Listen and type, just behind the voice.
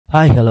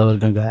Hi, hello,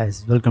 welcome guys.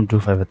 Welcome to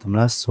Fiverr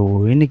Tamizha. So,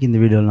 இன்னைக்கு இந்த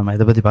வீடியோவில் நம்ம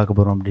எதை பற்றி பார்க்க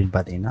போகிறோம் அப்படின்னு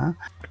பார்த்தீங்கன்னா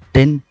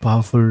 10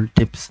 powerful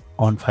tips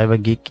on Fiverr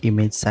Gig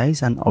Image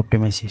size and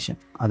optimization.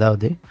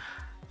 அதாவது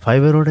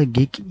ஃபைவரோட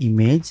kick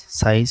image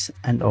size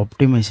and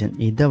optimisation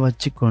இதை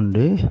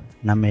வச்சுக்கொண்டு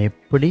நம்ம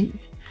எப்படி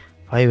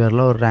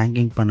ஃபைவரில் ஒரு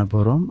ரேங்கிங் பண்ண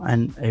போகிறோம்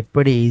அண்ட்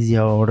எப்படி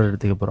ஈஸியாக ஆர்டர்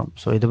எடுத்துக்க போகிறோம்.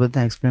 ஸோ இதை பற்றி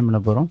தான் எக்ஸ்பிளைன்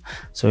பண்ண போகிறோம்.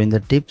 ஸோ இந்த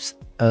டிப்ஸ்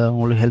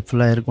உங்களுக்கு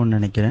ஹெல்ப்ஃபுல்லாக இருக்கும்னு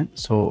நினைக்கிறேன்.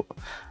 ஸோ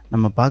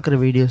நம்ம பார்க்குற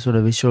வீடியோஸோட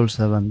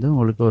விஷுவல்ஸை வந்து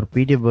உங்களுக்கு ஒரு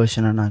பிடிஎஃப்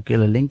வெர்ஷனை நான்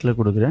கீழே லிங்க்கில்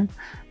கொடுக்குறேன்.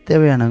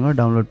 தேவையானவங்க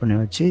டவுன்லோட் பண்ணி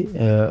வச்சு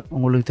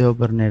உங்களுக்கு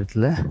தேவைப்படுற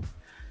நேரத்தில்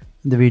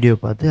இந்த வீடியோ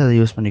பார்த்து அதை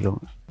யூஸ்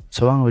பண்ணிக்கோங்க.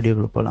 ஸோ வாங்க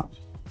வீடியோக்குள்ளே போகலாம்.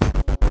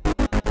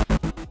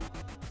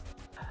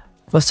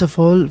 First of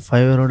all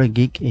ஃபைவரோட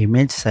kick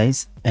image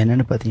size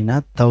என்னென்னு பார்த்தீங்கன்னா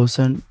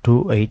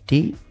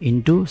 1280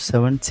 ×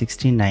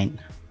 769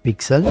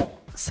 pixel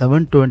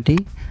 720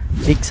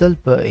 pixel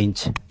per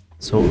inch.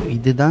 So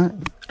இதுதான்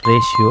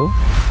ரேஷியோ.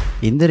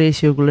 இந்த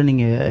ரேஷியோக்குள்ளே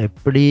நீங்கள்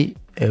எப்படி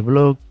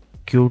எவ்வளோ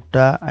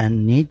க்யூட்டாக அண்ட்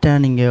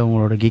நீட்டாக நீங்கள்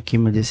உங்களோட கிக்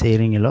இமேஜ்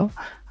செய்கிறீங்களோ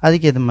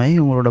அதுக்கேற்ற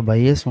மாதிரி உங்களோட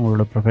பையர்ஸ்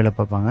உங்களோட ப்ரொஃபைலை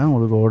பார்ப்பாங்க.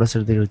 உங்களுக்கு ஆர்டர்ஸ்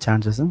எடுத்துக்கிற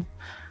சான்சஸும்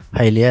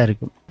ஹைலியாக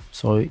இருக்கும்.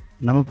 ஸோ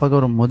நம்ம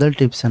பார்க்க ஒரு முதல்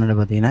டிப்ஸ் என்னென்னு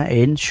பார்த்தீங்கன்னா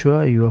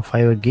ensure your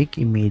Fiverr kick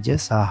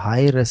images R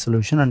high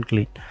resolution and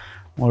clean.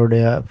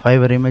 உங்களுடைய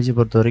ஃபைவர் இமேஜை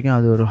பொறுத்த வரைக்கும்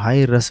அது ஒரு ஹை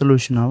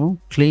ரெசல்யூஷனாகவும்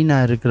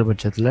க்ளீனாக இருக்கிற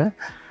பட்சத்தில்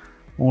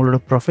உங்களோட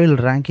ப்ரொஃபைல்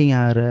ரேங்கிங்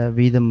ஆகிற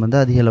வீதம் வந்து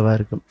அதிக அளவாக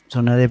இருக்கும்.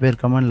 ஸோ நிறைய பேர்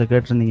கமெண்டில்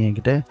கேட்டிருந்தீங்க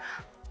என்கிட்ட,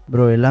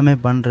 ப்ரோ எல்லாமே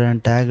பண்ணுறேன்,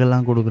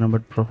 டேகெல்லாம் கொடுக்குறேன்,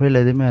 பட் ப்ரொஃபைல்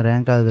எதுவுமே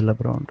ரேங்க் ஆகுதில்லை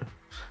ப்ரோன்ட்டு.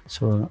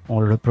 ஸோ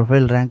உங்களோட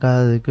ப்ரொஃபைல் ரேங்க்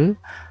ஆகிறதுக்கு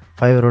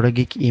ஃபைவரோட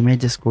கிக்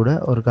இமேஜஸ் கூட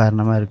ஒரு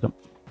காரணமாக இருக்கும்.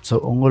 ஸோ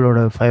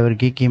உங்களோட ஃபைவர்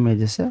கிக்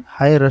இமேஜஸை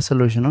ஹை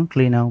ரெசல்யூஷனும்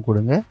க்ளீனாகவும்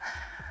கொடுங்க.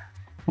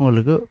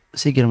 உங்களுக்கு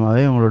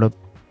சீக்கிரமாகவே உங்களோட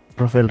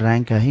ப்ரொஃபைல்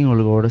ரேங்க் ஆகி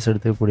உங்களுக்கு ஆர்டர்ஸ்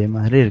எடுத்துக்கக்கூடிய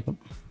மாதிரி இருக்கும்.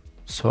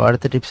 ஸோ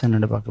அடுத்த டிப்ஸ்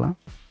என்னென்னு பார்க்கலாம்.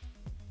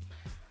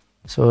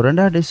 ஸோ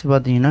ரெண்டாவது டிப்ஸ்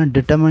பார்த்தீங்கன்னா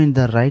determine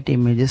the right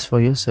images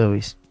for your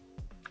service.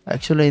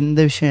 ஆக்சுவலாக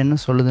இந்த விஷயம் என்ன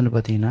சொல்லுதுன்னு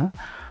பார்த்தீங்கன்னா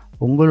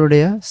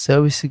உங்களுடைய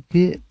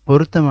சர்வீஸுக்கு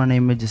பொருத்தமான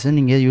இமேஜஸை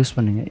நீங்கள் யூஸ்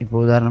பண்ணுங்கள். இப்போ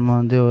உதாரணமாக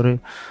வந்து ஒரு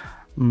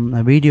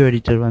வீடியோ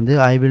எடிட்டர் வந்து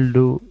I will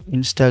do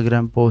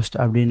Instagram post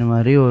அப்படின்னு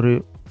மாதிரி ஒரு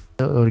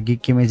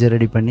கிக் இமேஜை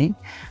ரெடி பண்ணி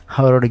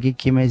அவரோட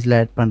கிக் இமேஜில்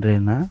ஆட்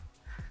பண்ணுறேன்னா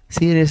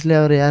சீரியஸ்லி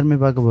அவர் யாருமே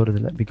பார்க்க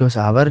போகிறதில்ல. பிகாஸ்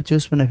அவர்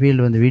சூஸ் பண்ண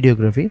ஃபீல்டு வந்து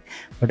வீடியோகிராஃபி,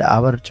 பட்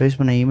அவர் சாய்ஸ்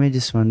பண்ண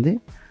இமேஜஸ் வந்து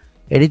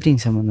எடிட்டிங்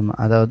சம்மந்தமாக,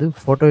 அதாவது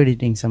ஃபோட்டோ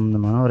எடிட்டிங்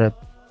சம்மந்தமான ஒரு ஆப்.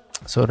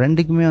 ஸோ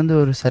ரெண்டுக்குமே வந்து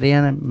ஒரு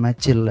சரியான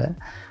மேட்ச் இல்லை.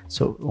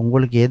 ஸோ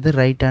உங்களுக்கு எது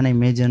ரைட்டான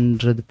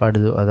இமேஜ்ன்றது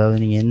படுதோ, அதாவது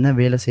நீங்கள் என்ன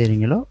வேலை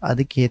செய்கிறீங்களோ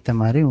அதுக்கு ஏற்ற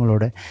மாதிரி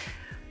உங்களோட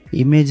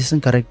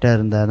இமேஜஸும் கரெக்டாக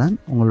இருந்தால் தான்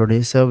உங்களுடைய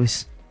சர்வீஸ்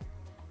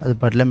அது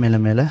பாட்டில் மேலே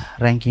மேலே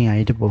ரேங்கிங்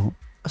ஆகிட்டு போகும்.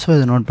 ஸோ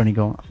இதை நோட்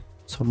பண்ணிக்கோங்க.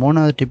 ஸோ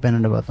மூணாவது டிப்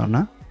என்னென்னு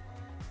பார்த்தோம்னா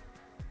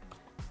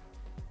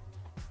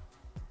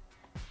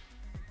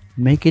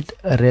make it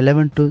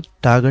relevant to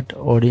target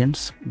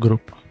audience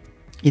group.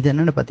 இது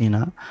என்னென்னு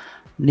பார்த்தீங்கன்னா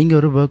நீங்கள்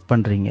ஒரு ஒர்க்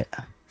பண்ணுறீங்க.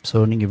 ஸோ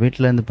நீங்கள்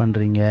வீட்டிலேருந்து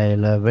பண்ணுறீங்க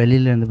இல்லை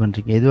வெளியிலேருந்து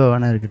பண்ணுறீங்க, எதுவாக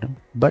வேணால் இருக்கட்டும்,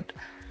 பட்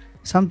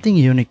சம்திங்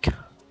யூனிக்.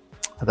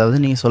 அதாவது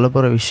நீங்கள் சொல்ல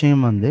போகிற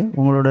விஷயம் வந்து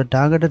உங்களோட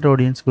டார்கெட்டட்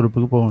ஆடியன்ஸ்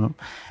குரூப்புக்கு போகணும்.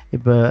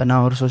 இப்போ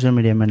நான் ஒரு சோஷியல்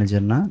மீடியா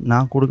மேனேஜர்னால்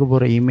நான் கொடுக்க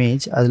போகிற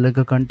இமேஜ் அதில்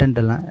இருக்க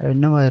கண்டென்ட் எல்லாம்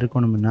என்னவாக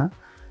இருக்கணும்னா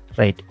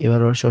ரைட்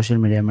இவர் ஒரு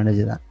சோஷியல் மீடியா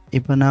மேனேஜர் தான்.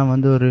 இப்போ நான்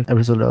வந்து ஒரு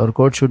எப்படி சொல்கிற ஒரு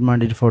கோட் ஷூட்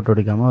மாட்டிட்டு ஃபோட்டோ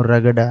எடுக்காமல் ஒரு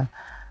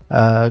ரகடாக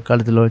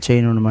கழுத்தில் ஒரு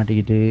செயின் ஒன்று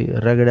மாட்டிக்கிட்டு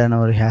ரகடான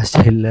ஒரு ஹேர்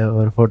ஸ்டைலில்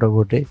ஒரு ஃபோட்டோ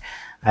போட்டு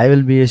I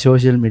will B A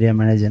social media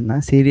மேனேஜர்னா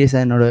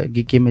சீரியஸாக என்னோடய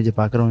கிக் இமேஜை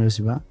பார்க்குறவங்க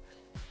யோசிப்பான்,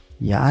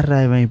 யாரா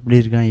இவன் இப்படி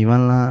இருக்கான்,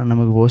 இவன்லாம்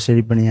நமக்கு போஸ்ட்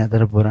எடிட் பண்ணி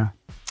தர போகிறான்,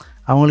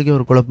 அவங்களுக்கே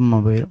ஒரு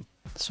குழப்பமாக போயிடும்.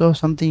 ஸோ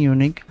சம்திங்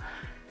யூனிக்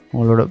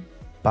உங்களோட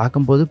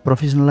பார்க்கும்போது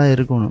ப்ரொஃபஷ்னலாக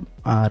இருக்கணும்.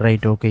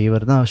 ரைட் ஓகே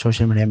இவர் தான்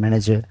சோஷியல் மீடியா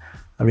மேனேஜர்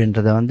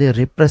அப்படின்றத வந்து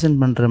ரிப்ரசன்ட்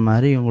பண்ணுற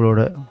மாதிரி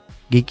உங்களோட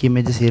கிக்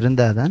இமேஜஸ்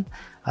இருந்தால் தான்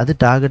அது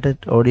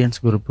டார்கெட்டட்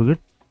ஆடியன்ஸ் குரூப்புக்கு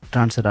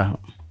ட்ரான்ஸ்ஃபர்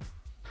ஆகும்.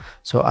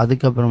 ஸோ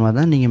அதுக்கப்புறமா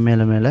தான் நீங்கள்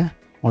மேலே மேலே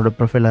உங்களோட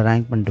ப்ரொஃபைலை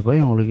ரேங்க் பண்ணிட்டு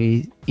போய் உங்களுக்கு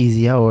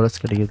ஈஸியாக ஆர்டர்ஸ்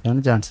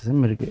கிடைக்கிறதுக்கான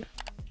சான்சஸும் இருக்குது.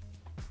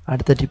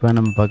 அடுத்த டிப்பாக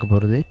நம்ம பார்க்க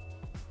போகிறது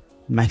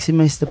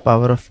maximise the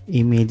power of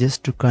images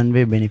to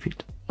convey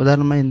benefit.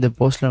 உதாரணமாக இந்த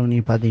போஸ்ட்டில்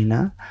நீங்கள்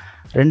பார்த்தீங்கன்னா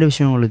ரெண்டு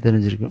விஷயம் உங்களுக்கு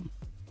தெரிஞ்சிருக்கும்.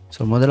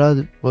 ஸோ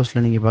முதலாவது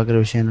போஸ்ட்டில் நீங்கள் பார்க்குற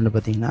விஷயம் என்னென்னு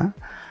பார்த்தீங்கன்னா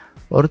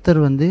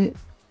ஒருத்தர் வந்து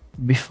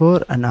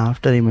பிஃபோர் அண்ட்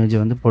ஆஃப்டர் இமேஜை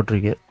வந்து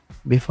போட்டிருக்கு.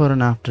 பிஃபோர்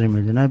அண்ட் ஆஃப்டர்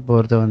இமேஜ்னால் இப்போ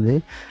ஒருத்தர் வந்து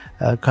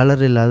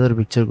கலர் இல்லாத ஒரு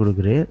பிக்சர்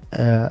கொடுக்குறேன்,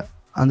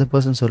 அந்த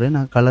பர்சன் சொல்கிறேன்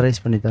நான் கலரைஸ்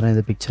பண்ணி தரேன்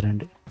இந்த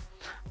பிக்சர்ண்டு.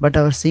 பட்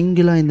அவர்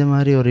சிங்கிளாக இந்த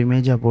மாதிரி ஒரு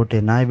இமேஜாக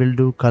போட்டேன்னா I will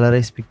do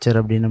colourise picture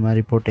அப்படின்ற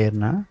மாதிரி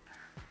போட்டேன்னா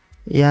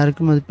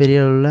யாருக்கும் அது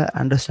பெரிய அளவில்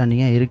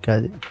அண்டர்ஸ்டாண்டிங்காக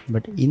இருக்காது.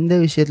 பட் இந்த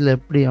விஷயத்தில்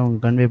எப்படி அவங்க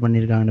கன்வே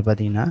பண்ணியிருக்காங்கன்னு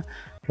பார்த்தீங்கன்னா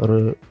ஒரு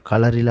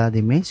கலர்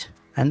இல்லாத இமேஜ்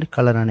அண்ட்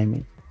கலரான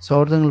இமேஜ். ஸோ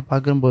ஒருத்தவங்களுக்கு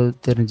பார்க்கும்போது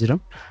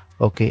தெரிஞ்சிடும்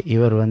ஓகே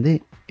இவர் வந்து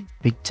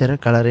பிக்சரை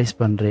கலரைஸ்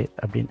பண்ணுறே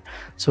அப்படின்னு.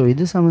 ஸோ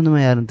இது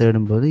சம்மந்தமாக யாரும்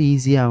தேடும்போது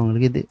ஈஸியாக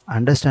அவங்களுக்கு இது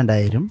அண்டர்ஸ்டாண்ட்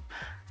ஆகிடும்,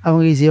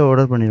 அவங்க ஈஸியாக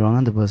ஆர்டர் பண்ணிடுவாங்க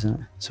அந்த பர்சனை.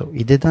 ஸோ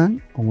இது தான்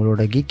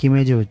உங்களோட கிக்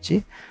இமேஜை வச்சு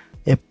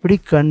எப்படி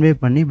கன்வே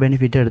பண்ணி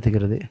பெனிஃபிட்டை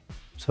எடுத்துக்கிறது.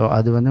 ஸோ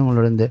அது வந்து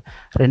உங்களோட இந்த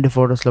ரெண்டு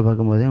ஃபோட்டோஸில்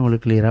பார்க்கும்போதே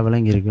உங்களுக்கு கிளியராக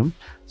விளங்கியிருக்கும்.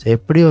 ஸோ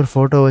எப்படி ஒரு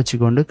ஃபோட்டோ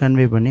வச்சுக்கொண்டு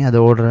கன்வே பண்ணி அதை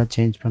ஆர்டராக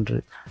சேஞ்ச்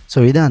பண்ணுறது. ஸோ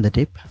இதுதான் அந்த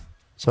டிப்.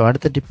 ஸோ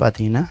அடுத்த டிப்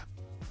பார்த்தீங்கன்னா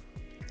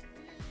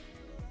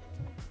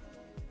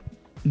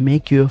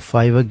make your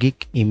Fiverr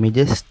Gig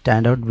Images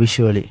stand out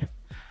visually.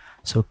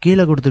 So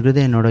கீழே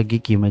கொடுத்துருக்குறது என்னோடய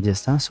கிக்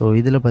இமேஜஸ் தான். ஸோ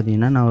இதில்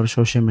பார்த்தீங்கன்னா நான் ஒரு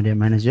social media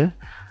manager.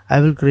 I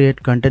will create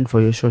content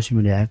for your social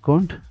media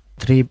account,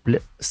 3+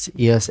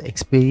 years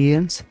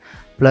experience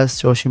plus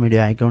social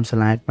media accounts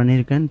எல்லாம் add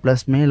பண்ணியிருக்கேன்.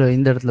 Plus மேலே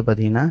இந்த இடத்துல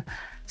பார்த்தீங்கன்னா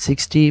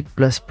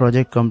 60+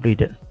 ப்ராஜெக்ட்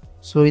கம்ப்ளீட்டட்.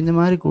 ஸோ இந்த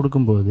மாதிரி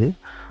கொடுக்கும்போது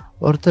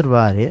ஒருத்தர்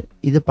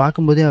இதை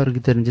பார்க்கும்போதே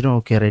அவருக்கு தெரிஞ்சிடும்,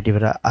 ஓகே ரைட்,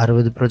 இவர்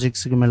 60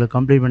 ப்ராஜெக்ட்ஸுக்கு மேலே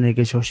கம்ப்ளீட்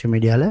பண்ணியிருக்க சோஷியல்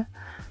மீடியாவில்,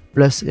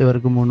 ப்ளஸ்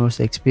இவருக்கு 3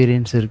 வருஷம்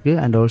எக்ஸ்பீரியன்ஸ் இருக்குது.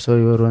 அண்ட் ஆல்சோ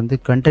இவர்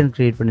கண்டென்ட்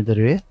க்ரியேட் பண்ணி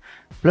தருவேன்,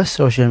 ப்ளஸ்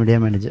சோஷியல் மீடியா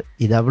மேனேஜர்.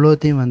 இது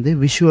அவ்வளோத்தையும்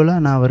விஷுவலாக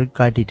நான் அவருக்கு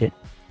காட்டிட்டேன்.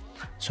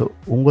 ஸோ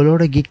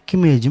உங்களோட கிக்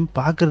இமேஜும்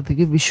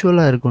பார்க்குறதுக்கு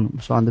விஷுவலாக இருக்கணும்.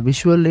 ஸோ அந்த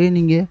விஷுவல்லே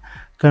நீங்கள்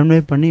கன்வே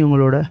பண்ணி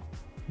உங்களோட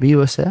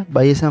வியூவர்ஸை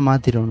பையஸாக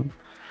மாற்றிடணும்.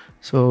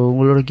 ஸோ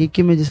உங்களோட கிக்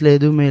இமேஜஸில்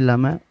எதுவுமே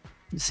இல்லாமல்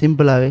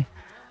சிம்பிளாகவே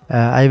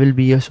I will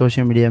be your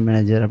social media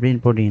manager அப்படின்னு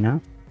போட்டிங்கன்னா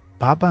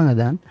பார்ப்பாங்க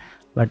தான்.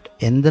 பட்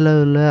எந்த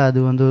லெவலில் அது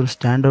ஒரு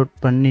ஸ்டாண்ட் அவுட்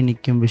பண்ணி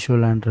நிற்கும்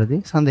விஷுவலான்றது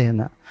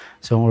சந்தேகம்தான்.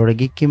 ஸோ உங்களோட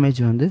கிக்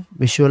இமேஜ்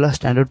விஷுவலாக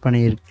ஸ்டாண்ட் அவுட்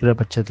பண்ணி இருக்கிற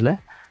பட்சத்தில்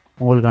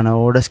உங்களுக்கான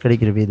ஆர்டர்ஸ்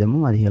கிடைக்கிற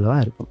விதமும்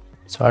அதிகளவாக இருக்கும்.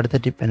 ஸோ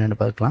அடுத்த டிப் என்னென்னு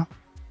பார்க்கலாம்.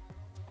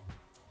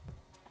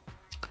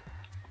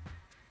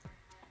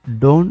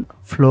 Don't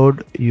float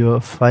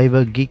your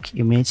Fiverr Gig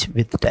Image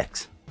with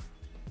text.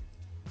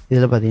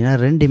 இதில் பார்த்தீங்கன்னா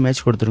 2 இமேஜ்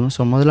கொடுத்துருக்கோம்.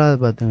 ஸோ முதலாவது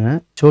பார்த்துங்க,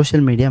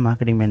 சோஷியல் மீடியா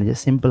மார்க்கெட்டிங் மேனேஜர்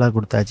சிம்பிளாக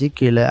கொடுத்தாச்சு.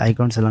 கீழே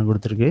ஐகான்ஸ் எல்லாம்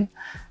கொடுத்துருக்கு.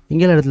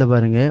 இங்கே இடத்துல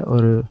பாருங்கள்,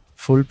 ஒரு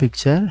ஃபுல்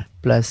பிக்சர்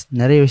ப்ளஸ்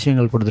நிறைய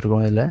விஷயங்கள்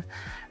கொடுத்துருக்கோம்.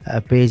 இதில்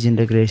பேஜ்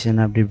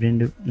இன்டெக்ரேஷன் அப்படி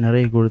இப்படின்ட்டு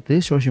நிறைய கொடுத்து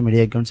சோஷியல்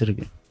மீடியா அக்கௌண்ட்ஸ்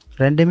இருக்குது.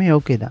 ரெண்டுமே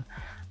ஓகே தான்.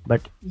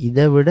 பட்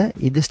இதை விட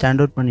இது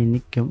ஸ்டாண்ட் அவுட் பண்ணி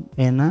நிற்கும்.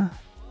 ஏன்னா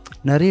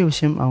நிறைய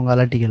விஷயம் அவங்க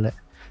அலட்டிக்கலை.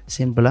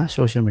 சிம்பிளாக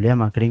social media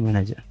marketing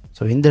manager.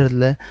 So இந்த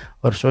இடத்துல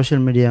ஒரு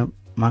சோஷியல் மீடியா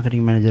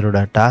மார்க்கெட்டிங் மேனேஜரோட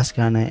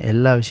டாஸ்க்கான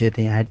எல்லா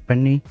விஷயத்தையும் ஆட்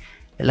பண்ணி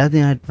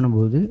எல்லாத்தையும் ஆட்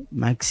பண்ணும்போது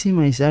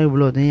மேக்ஸிமைஸாக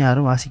இவ்வளோத்தையும்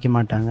யாரும் வாசிக்க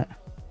மாட்டாங்க.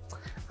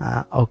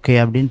 ஓகே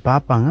அப்படின்னு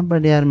பார்ப்பாங்க,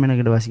 பட் யாரும்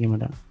எனக்கிட்ட வாசிக்க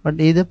மாட்டாங்க. பட்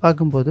இதை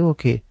பார்க்கும்போது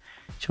okay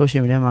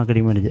social media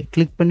marketing manager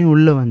click பண்ணி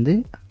உள்ளே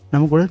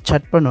நம்ம கூட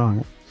சட்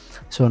பண்ணுவாங்க.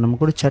 ஸோ நம்ம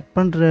கூட சட்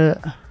பண்ணுற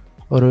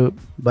ஒரு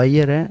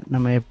பையரை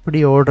நம்ம எப்படி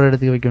ஆர்டர்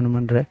எடுத்துக்க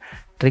வைக்கணுமன்ற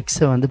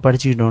ட்ரிக்ஸை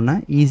படிச்சுக்கிட்டோன்னா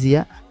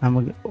ஈஸியாக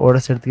நமக்கு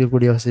ஆர்டர்ஸ்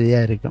எடுத்துக்கக்கூடிய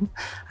வசதியாக இருக்கும்.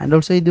 அண்ட்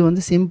ஆல்சோ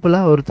இது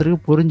சிம்பிளாக ஒருத்தருக்கு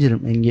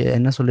புரிஞ்சிடும் இங்கே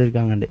என்ன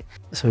சொல்லியிருக்காங்கண்டு.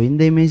 ஸோ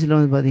இந்த இமேஜில்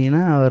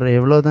பார்த்திங்கன்னா அவர்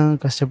எவ்வளோ தான்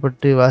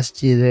கஷ்டப்பட்டு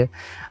வாசித்து இதை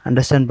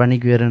அண்டர்ஸ்டாண்ட்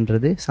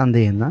பண்ணிக்குவாருன்றது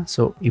சந்தேகம்தான்.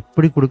 ஸோ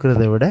இப்படி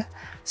கொடுக்குறத விட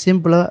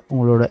சிம்பிளாக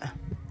உங்களோட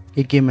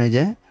கிக்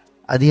இமேஜை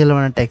அதிக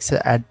அளவான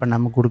டெக்ஸ்ட்டை ஆட்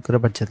பண்ணாமல் கொடுக்குற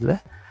பட்சத்தில்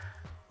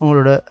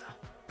உங்களோட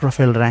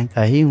ப்ரொஃபைல் ரேங்க்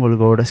ஆகி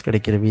உங்களுக்கு ஆர்டர்ஸ்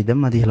கிடைக்கிற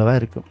விதம் அதிகளவாக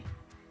இருக்கும்.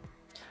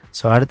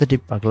 ஸோ அடுத்த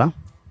டிப் பார்க்கலாம்.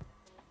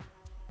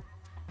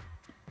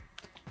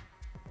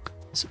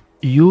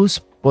 Use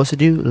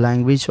positive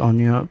language on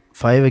your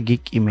Fiverr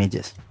Gig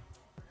Images.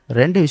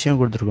 2 விஷயம்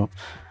கொடுத்துருக்கோம்.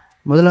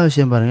 முதலாவது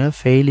விஷயம் பாருங்கள்,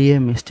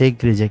 ஃபெயிலியர், மிஸ்டேக்,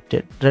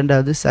 ரிஜெக்டட்.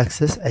 ரெண்டாவது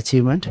சக்ஸஸ்,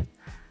 அச்சீவ்மெண்ட்,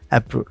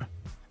 அப்ரூவ்ட்.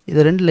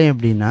 இது ரெண்டுலேயும்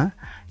எப்படின்னா,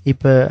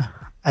 இப்போ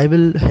I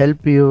will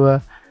help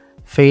your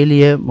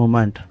failure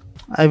moment,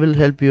 I will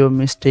help your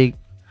mistake,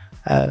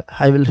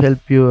 I will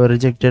help your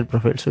rejected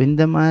profile. So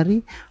இந்த மாதிரி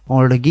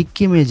உங்களோட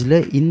கிக் இமேஜில்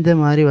இந்த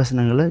மாதிரி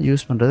வசனங்களை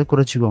யூஸ் பண்ணுறதை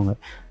குறைச்சிக்கோங்க.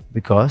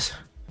 Because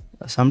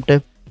some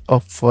type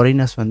of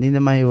foreigners இந்த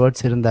மாதிரி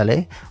வேர்ட்ஸ் இருந்தாலே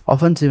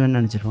ஆஃபென்சிவ்னு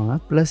நினச்சிருவாங்க.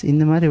 ப்ளஸ்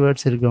இந்த மாதிரி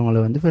வேர்ட்ஸ் இருக்கவங்கள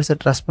பெருசாக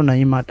ட்ரஸ்ட்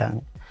பண்ணவே மாட்டாங்க.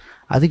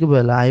 அதுக்கு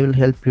பதிலாக I will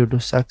help you to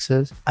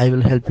success, I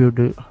will help you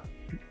to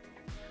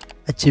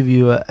achieve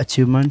your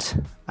achievements,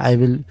 I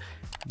will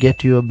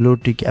get your blue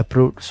tick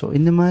approved. So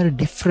இந்த மாதிரி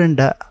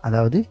டிஃப்ரெண்ட்டாக,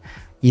 அதாவது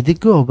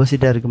இதுக்கு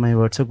ஆப்போசிட்டாக இருக்க மாதிரி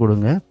வேர்ட்ஸை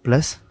கொடுங்க.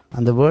 ப்ளஸ்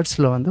அந்த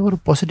வேர்ட்ஸில் ஒரு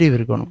பாசிட்டிவ்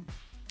இருக்கணும்.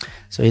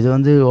 ஸோ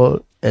இது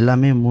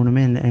எல்லாமே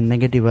 3மே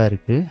நெகட்டிவாக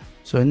இருக்குது.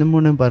 ஸோ இந்த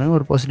 3 பாருங்கள்,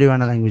 ஒரு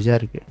பாசிட்டிவான லாங்குவேஜாக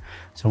இருக்குது.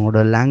 ஸோ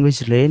உங்களோட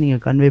லாங்குவேஜ்லேயே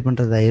நீங்கள் கன்வே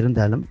பண்ணுறதா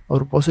இருந்தாலும்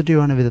ஒரு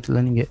பாசிட்டிவான விதத்தில்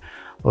நீங்கள்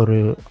ஒரு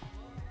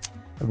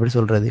எப்படி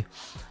சொல்கிறது,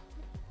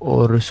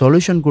 ஒரு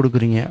சொல்யூஷன்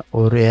கொடுக்குறீங்க.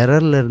 ஒரு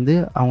எரர்லேருந்து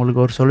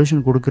அவங்களுக்கு ஒரு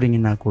சொல்யூஷன்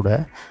கொடுக்குறீங்கன்னா கூட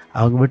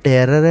அவங்க விட்ட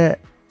எரரை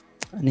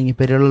நீங்கள்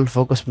பெரிய அளவில்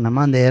ஃபோக்கஸ்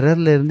பண்ணாமல் அந்த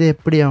எரர்லேருந்து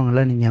எப்படி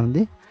அவங்கள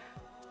நீங்கள்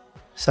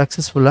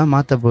சக்ஸஸ்ஃபுல்லாக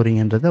மாற்ற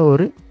போகிறீங்கன்றத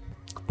ஒரு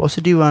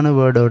பாசிட்டிவான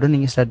வேர்டோடு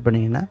நீங்கள் ஸ்டார்ட்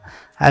பண்ணிங்கன்னா,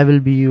 I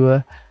will be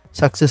your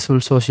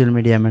successful social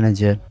media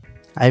manager,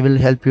 I will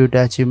help you to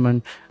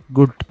achievement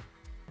good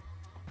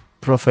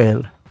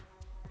profile,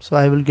 so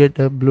I will get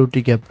a blue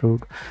tick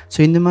approved. So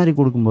இந்த மாதிரி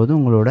கொடுக்கும்போது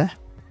உங்களோட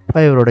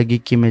Fiverr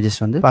கிக் இமேஜஸ்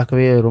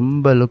பார்க்கவே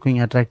ரொம்ப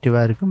லுக்கிங்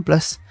அட்ராக்டிவாக இருக்கும்.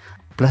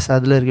 ப்ளஸ்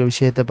அதில் இருக்க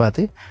விஷயத்தை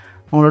பார்த்து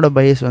உங்களோட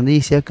பையஸ்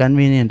ஈஸியாக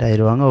கன்வீனியன்ட்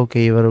ஆயிடுவாங்க. ஓகே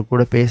இவர்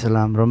கூட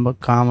பேசலாம், ரொம்ப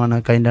காமான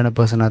கைண்டான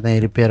பர்சனாக தான்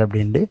இருப்பார்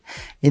அப்படின்ட்டு.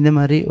 இந்த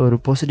மாதிரி ஒரு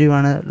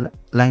பாசிட்டிவான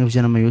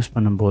லாங்குவேஜை நம்ம யூஸ்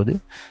பண்ணும்போது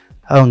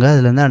அவங்க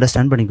அதுலேருந்து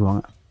அண்டர்ஸ்டாண்ட்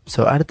பண்ணிக்குவாங்க. ஸோ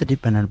அடுத்த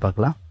டிப் என்னென்னு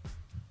பார்க்கலாம்.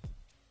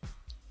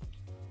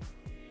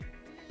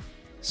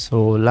 ஸோ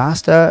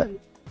லாஸ்ட்டாக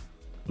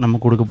நம்ம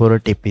கொடுக்க போகிற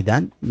டிப்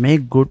இதான்,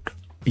 make good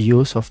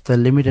use of the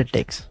limited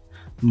text.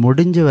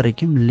 முடிஞ்ச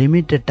வரைக்கும்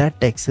லிமிட்டடாக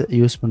டெக்ஸ்ட்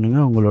யூஸ்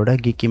பண்ணுங்கள். உங்களோட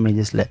கிக்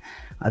இமேஜஸில்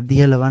அதிக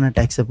அளவான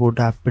டெக்ஸ்ட்டை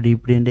போட்டு அப்படி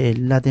இப்படின்ட்டு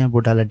எல்லாத்தையும்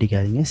போட்டு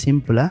அலட்டிக்காதீங்க.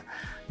 சிம்பிளாக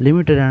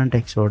லிமிட்டடான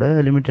டெக்ஸ்ட்டோட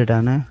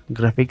லிமிட்டடான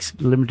கிராஃபிக்ஸ்,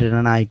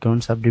 லிமிட்டடான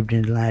ஐகான்ஸ் அப்படி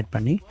இப்படின்ட்டுலாம் ஆட்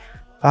பண்ணி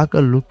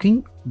பார்க்க லுக்கிங்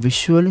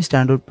விஷுவலி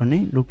ஸ்டாண்ட் அவுட் பண்ணி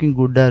லுக்கிங்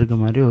குட்டாக இருக்க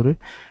மாதிரி ஒரு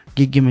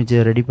கிக் இமேஜை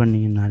ரெடி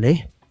பண்ணிங்கனாலே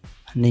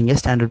நீங்கள்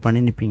ஸ்டாண்ட் அவுட்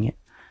பண்ணி நிற்பீங்க.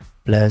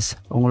 ப்ளஸ்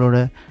உங்களோட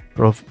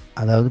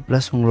அதாவது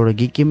ப்ளஸ் உங்களோட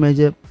கிக்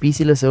இமேஜை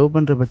பிசியில் சேவ்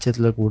பண்ணுற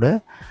பட்சத்தில் கூட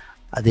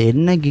அது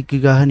என்ன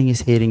கிக்குக்காக நீங்கள்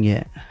செய்கிறீங்க,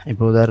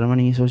 இப்போ உதாரணமாக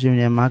நீங்கள் சோஷியல்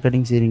மீடியா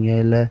மார்க்கெட்டிங் செய்கிறீங்க,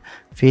 இல்லை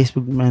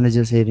ஃபேஸ்புக்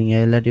மேனேஜர் செய்கிறீங்க,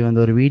 இல்லாட்டி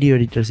வந்து ஒரு வீடியோ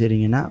எடிட்டர்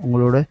செய்கிறீங்கன்னா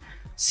உங்களோட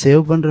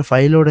சேவ் பண்ணுற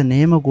ஃபைலோட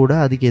நேமை கூட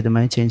அதுக்கு ஏற்ற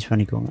மாதிரி சேஞ்ச்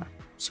பண்ணிக்கோங்க.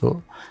 ஸோ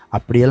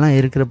அப்படியெல்லாம்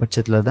இருக்கிற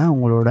பட்சத்தில் தான்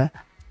உங்களோட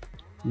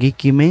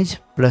கிக் இமேஜ்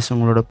ப்ளஸ்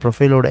உங்களோட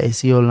ப்ரொஃபைலோட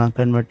எஸ்இஓலாம்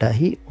கன்வெர்ட்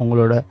ஆகி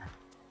உங்களோட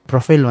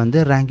ப்ரொஃபைல் வந்து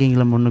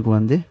ரேங்கிங்கில் முன்னுக்கு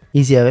வந்து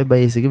ஈஸியாகவே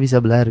பையஸுக்கு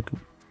விசபிளாக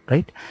இருக்கும்.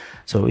 ரைட்.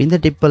 ஸோ இந்த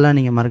டிப்பெல்லாம்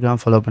நீங்கள்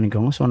மறக்காமல் ஃபாலோ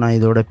பண்ணிக்கோங்க. ஸோ நான்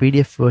இதோட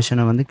பிடிஎஃப்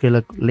வெர்ஷனை வந்து கீழே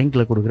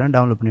லிங்க்கில் கொடுக்குறேன்,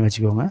 டவுன்லோட் பண்ணி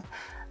வச்சுக்கோங்க.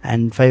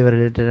 அண்ட் ஃபைவர்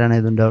ரிலேட்டடான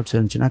எதுவும் டவுட்ஸ்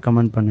இருந்துச்சுன்னா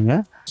கமெண்ட்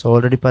பண்ணுங்கள். ஸோ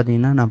ஆல்ரெடி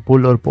பார்த்தீங்கன்னா நான்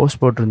பூலில் ஒரு போஸ்ட்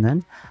போட்டிருந்தேன்,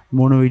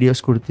 3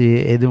 வீடியோஸ் கொடுத்து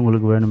எது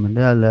உங்களுக்கு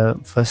வேணுமெண்டு. அதில்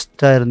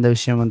ஃபஸ்ட்டாக இருந்த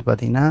விஷயம் வந்து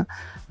பார்த்திங்கன்னா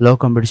லோ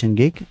காம்படிஷன்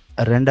கிக்,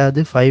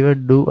 2வது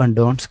ஃபைவர் டூ அண்ட்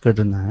டோன்ட்ஸ்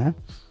கேட்டிருந்தாங்க.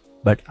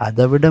 பட்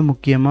அதை விட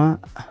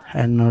முக்கியமாக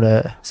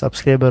என்னோடய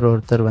சப்ஸ்கிரைபர்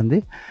ஒருத்தர் வந்து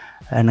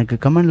எனக்கு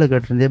கமெண்டில்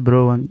கேட்டிருந்தே, ப்ரோ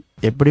வந்து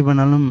எப்படி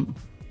பண்ணாலும்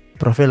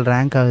ப்ரொஃபைல்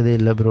ரேங்க் ஆகுதே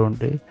இல்லை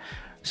ப்ரோன்ட்டு.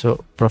 ஸோ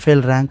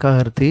ப்ரொஃபைல் ரேங்க்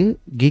ஆகிறதுக்கு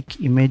கிக்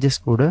இமேஜஸ்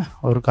கூட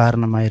ஒரு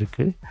காரணமாக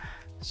இருக்குது.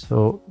 ஸோ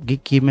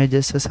கிக்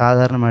இமேஜஸை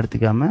சாதாரணமாக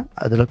எடுத்துக்காமல்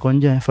அதில்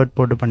கொஞ்சம் எஃபர்ட்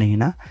போட்டு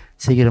பண்ணிங்கன்னா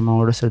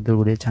சீக்கிரமாவோட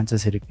செலுத்தக்கூடிய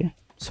சான்சஸ் இருக்குது.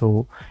 ஸோ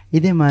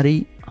இதே மாதிரி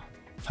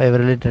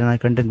ஃபைவர் ரிலேட்டடான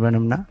கண்டென்ட்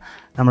வேணும்னா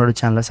நம்மளோட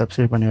சேனலை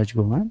சப்ஸ்கிரைப் பண்ணி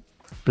வச்சுக்கோங்க.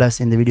 ப்ளஸ்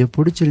இந்த வீடியோ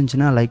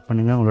பிடிச்சிருந்துச்சின்னா லைக்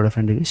பண்ணுங்கள், உங்களோட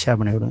ஃப்ரெண்டுக்கு ஷேர்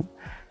பண்ணி விடுங்க.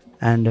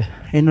 அண்ட்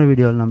இன்னொரு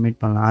வீடியோவில் நம்ம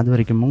மீட் பண்ணலாம். அது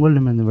வரைக்கும்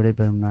உங்களிடமிருந்து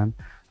விடைபெறும் நான்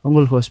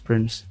உங்கள் ஹோஸ்ட்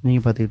ஃப்ரெண்ட்ஸ்.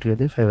 நீங்கள் பார்த்துக்கிட்டு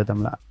இருக்கிறது ஃபைவர்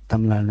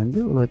தமிழாலேருந்து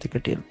உலகத்தை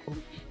கட்டியிருப்போம்.